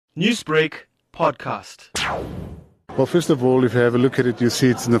Newsbreak Podcast. Well, first of all, if you have a look at it, you see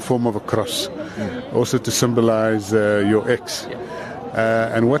it's in the form of a cross, also to symbolize your X.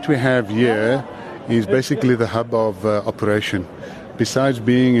 And what we have here is basically the hub of operation. Besides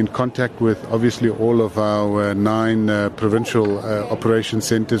being in contact with, obviously, all of our 9 provincial operation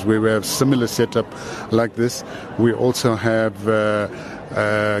centres where we have similar setup like this, we also have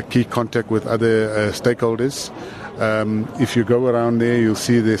key contact with other stakeholders. If you go around there, you'll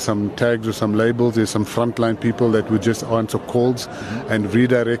see there's some tags or some labels. There's some frontline people that would just answer calls and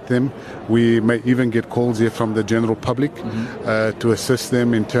redirect them. We may even get calls here from the general public to assist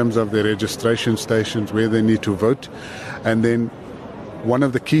them in terms of their registration stations where they need to vote. And then one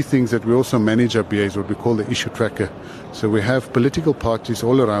of the key things that we also manage up here is what we call the issue tracker. So we have political parties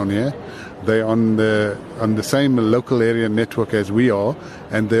all around here. They're on the same local area network as we are,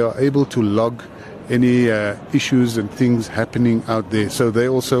 and they are able to log any issues and things happening out there. So they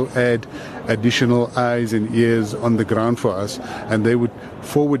also add additional eyes and ears on the ground for us, and they would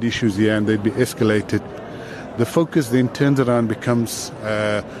forward issues here and they'd be escalated. The focus then turns around, becomes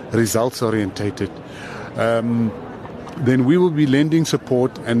results orientated. Then we will be lending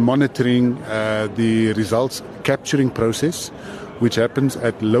support and monitoring the results capturing process, which happens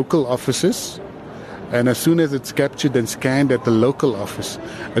at local offices. And as soon as it's captured and scanned at the local office,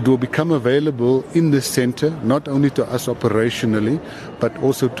 it will become available in the centre, not only to us operationally, but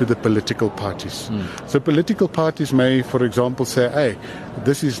also to the political parties. So political parties may, for example, say, hey,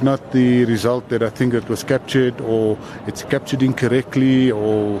 this is not the result that I think it was captured, or it's captured incorrectly,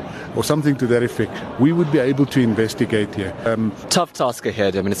 or something to that effect. We would be able to investigate here. Tough task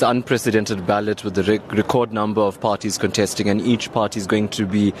ahead. I mean, it's an unprecedented ballot with the record number of parties contesting, and each party is going to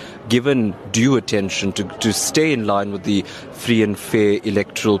be given due attention to stay in line with the free and fair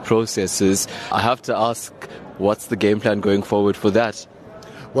electoral processes. I have to ask, what's the game plan going forward for that?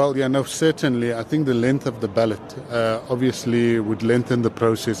 Well, yeah, no, certainly. I think the length of the ballot obviously would lengthen the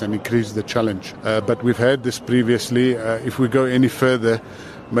process and increase the challenge. But we've had this previously. If we go any further,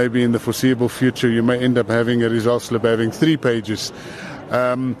 maybe in the foreseeable future, you may end up having a result slip having 3 pages.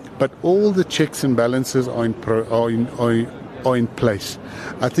 But all the checks and balances are in place.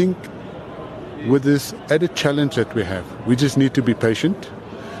 I think with this added challenge that we have, we just need to be patient.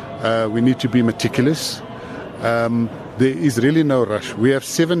 We need to be meticulous. There is really no rush. We have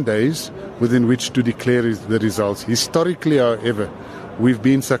 7 days within which to declare the results. Historically, however, we've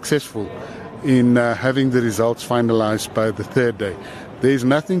been successful in having the results finalized by the 3rd day. There is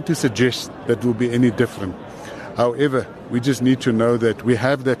nothing to suggest that will be any different. However, we just need to know that we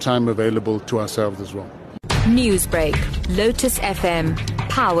have that time available to ourselves as well. Newsbreak, Lotus FM,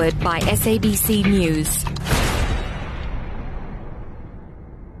 powered by SABC News.